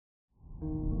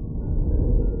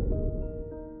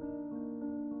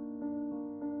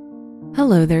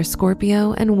Hello there,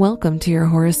 Scorpio, and welcome to your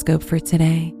horoscope for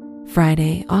today,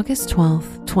 Friday, August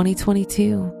 12th,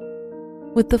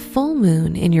 2022. With the full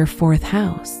moon in your fourth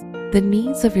house, the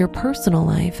needs of your personal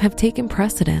life have taken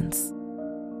precedence.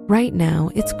 Right now,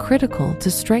 it's critical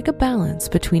to strike a balance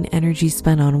between energy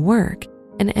spent on work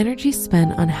and energy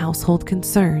spent on household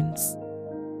concerns.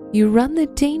 You run the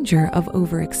danger of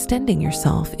overextending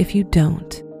yourself if you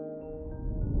don't.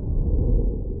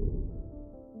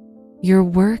 Your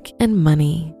work and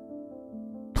money.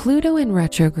 Pluto in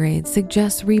retrograde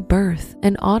suggests rebirth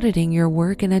and auditing your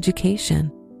work and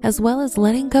education, as well as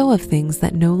letting go of things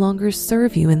that no longer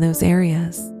serve you in those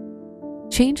areas.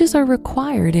 Changes are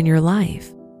required in your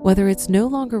life, whether it's no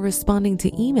longer responding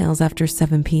to emails after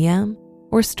 7 p.m.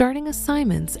 or starting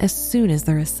assignments as soon as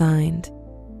they're assigned.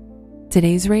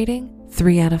 Today's rating,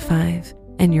 3 out of 5,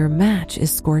 and your match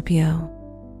is Scorpio.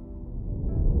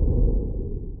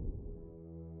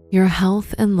 Your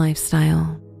health and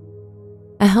lifestyle.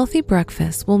 A healthy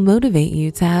breakfast will motivate you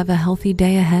to have a healthy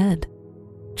day ahead.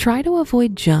 Try to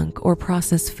avoid junk or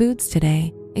processed foods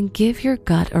today and give your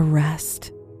gut a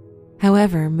rest.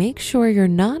 However, make sure you're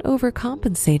not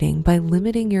overcompensating by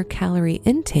limiting your calorie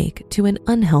intake to an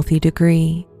unhealthy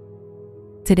degree.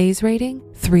 Today's rating,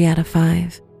 3 out of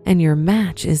 5, and your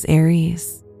match is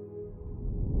Aries.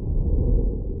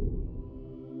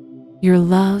 Your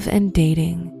love and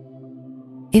dating.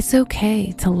 It's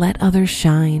okay to let others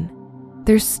shine.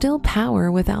 There's still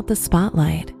power without the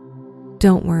spotlight.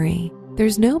 Don't worry,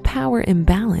 there's no power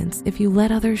imbalance if you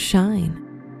let others shine.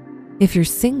 If you're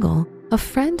single, a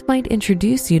friend might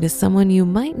introduce you to someone you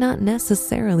might not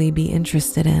necessarily be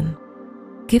interested in.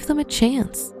 Give them a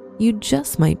chance. You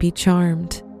just might be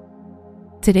charmed.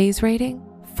 Today's rating,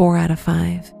 4 out of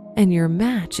 5, and your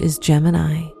match is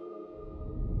Gemini.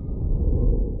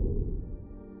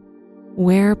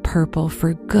 Wear purple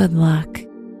for good luck.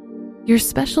 Your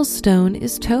special stone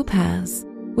is topaz,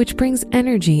 which brings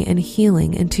energy and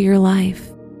healing into your life.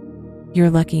 Your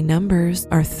lucky numbers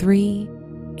are 3,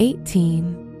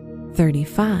 18,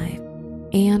 35,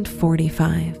 and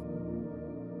 45.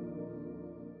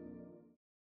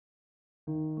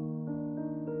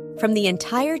 From the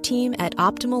entire team at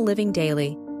Optimal Living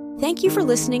Daily, thank you for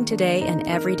listening today and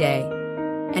every day.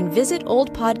 And visit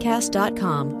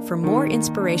oldpodcast.com for more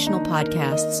inspirational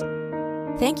podcasts.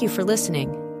 Thank you for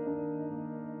listening.